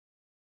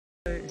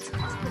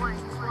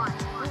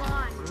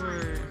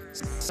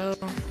So,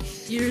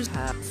 here's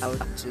how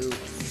to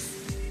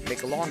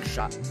make a long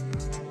shot.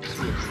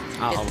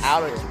 I'll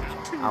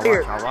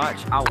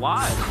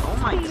watch. Oh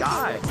my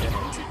god.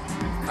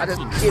 I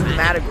just get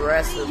mad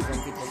aggressive when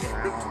people get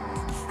around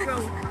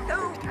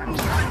me.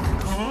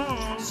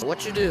 So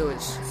what you do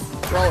is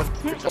throw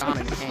with your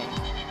dominant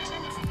hand.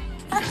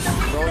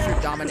 Throw with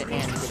your dominant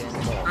hand to get in the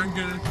ball.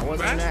 I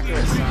wasn't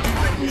accurate, son.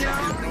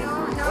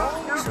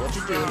 So what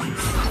you do,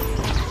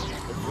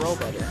 to throw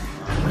better,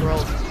 throw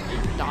with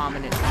your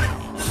dominant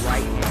hand,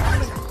 right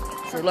hand.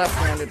 If you're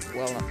left-handed,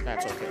 well,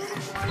 that's okay.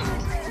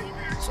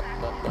 So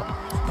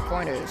the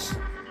point is,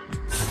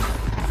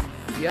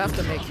 you have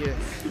to make your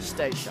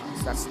steady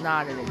shots. That's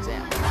not an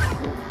example.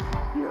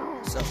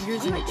 So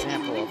here's an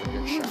example of a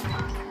good shot,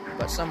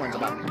 but someone's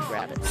about to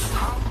grab it.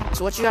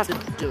 So what you have to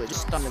do is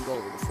just stun the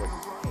goalie before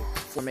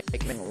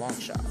making a long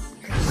shot.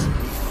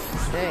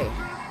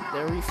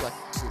 Their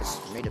reflexes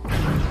made it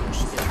better.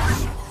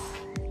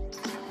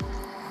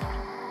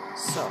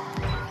 So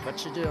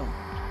what you do?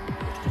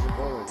 There's a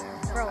goalie there.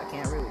 Bro, I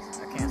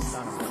can't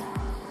stun him.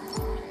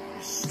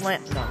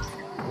 Slant no.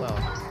 Well,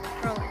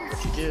 what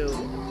you do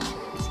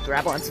is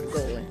grab onto the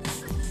goalie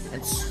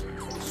and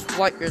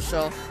swipe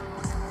yourself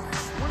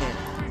in.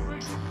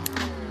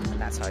 And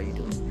that's how you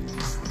do it. If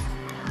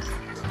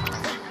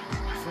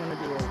you want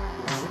to do a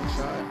long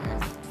shot and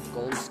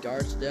goalie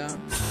guards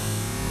down,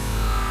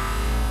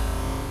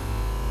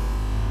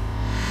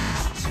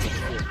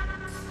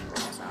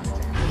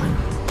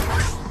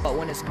 but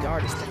when his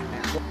guard is taken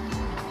out,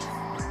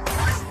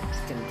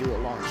 you can do a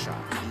long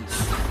shot.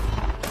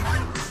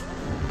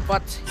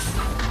 But his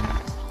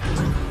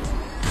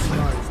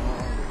guard is no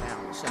longer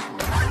down, so you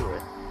can do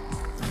it.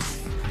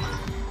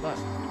 But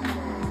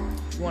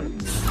if you want to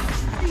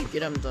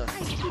get him to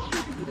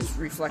his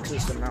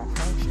reflexes to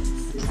malfunction,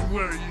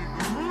 or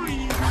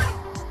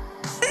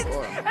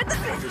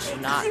just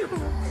not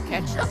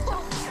catch it,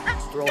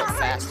 throw it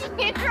faster.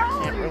 You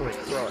can't really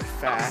throw it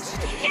fast.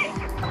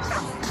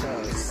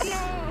 Because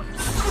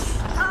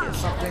if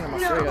something, I'm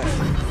afraid I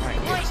might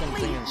hit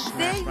something and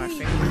smash my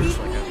fingers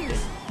like I did the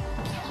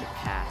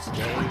past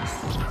days.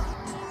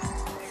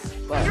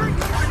 But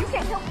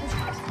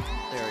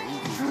they're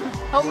easy.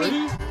 Help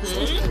me!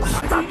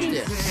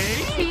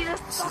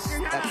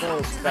 That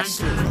goes best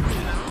suited for me.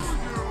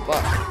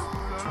 But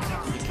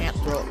you can't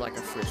throw it like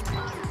a frisbee.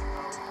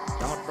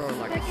 Don't throw it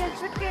like a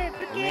frisbee.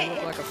 It may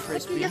look like a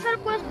frisbee, but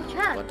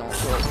don't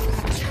throw it like a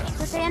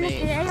frisbee. It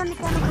may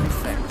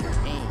affect your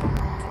aim in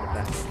the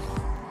back.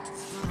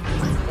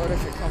 But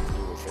if you're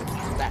comfortable with it,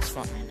 that's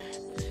fine.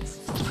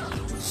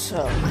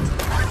 So,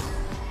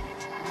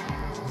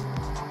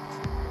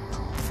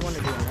 if you want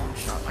to do a long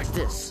shot like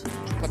this,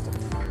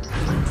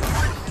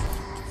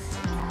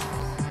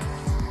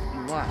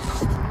 you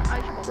must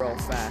throw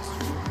fast.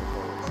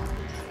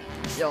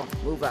 Yo,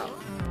 move out.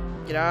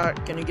 Get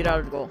out. Can you get out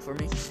of the goal for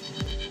me?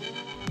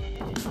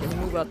 Can you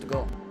move out the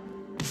goal?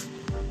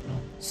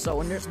 So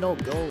when there's no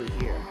goalie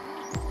here,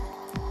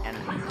 and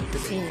the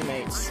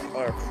teammates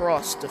are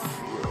across the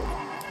field,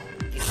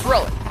 you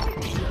throw it.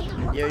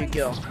 There you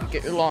go.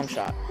 Get your long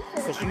shot.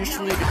 Because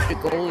usually the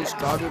goalie's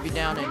guard would be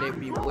down and they'd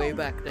be way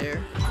back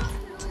there.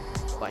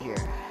 But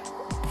here,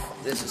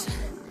 this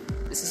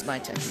is my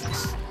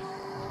techniques.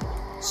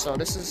 So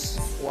this is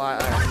why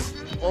I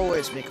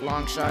always make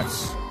long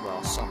shots.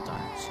 Well,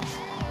 sometimes,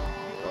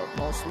 but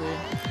mostly I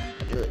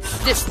do it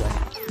this way.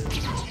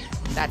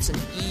 That's an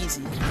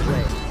easy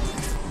way.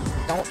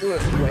 Don't do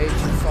it way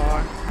too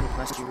far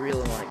unless you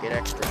really want to get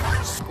extra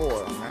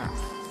score on that.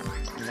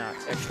 Not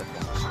extra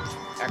points,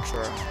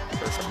 extra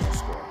personal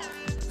score.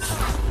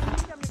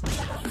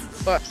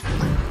 But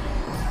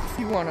if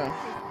you wanna,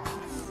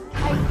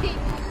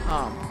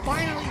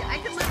 finally, I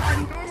can live a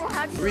normal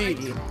happy read,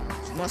 you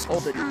must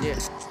hold the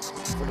disc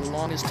for the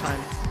longest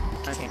time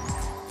I can.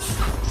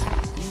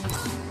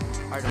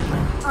 I don't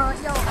know.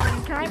 Yo,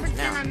 can I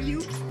pretend I'm you?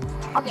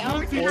 Okay, I'll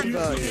pretend I'm you.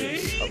 Hold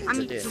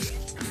the disc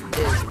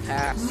is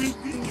pass,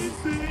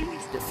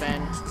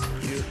 defend,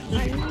 shoot,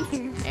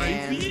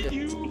 and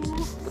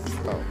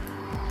throw.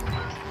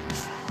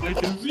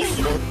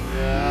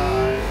 Yeah.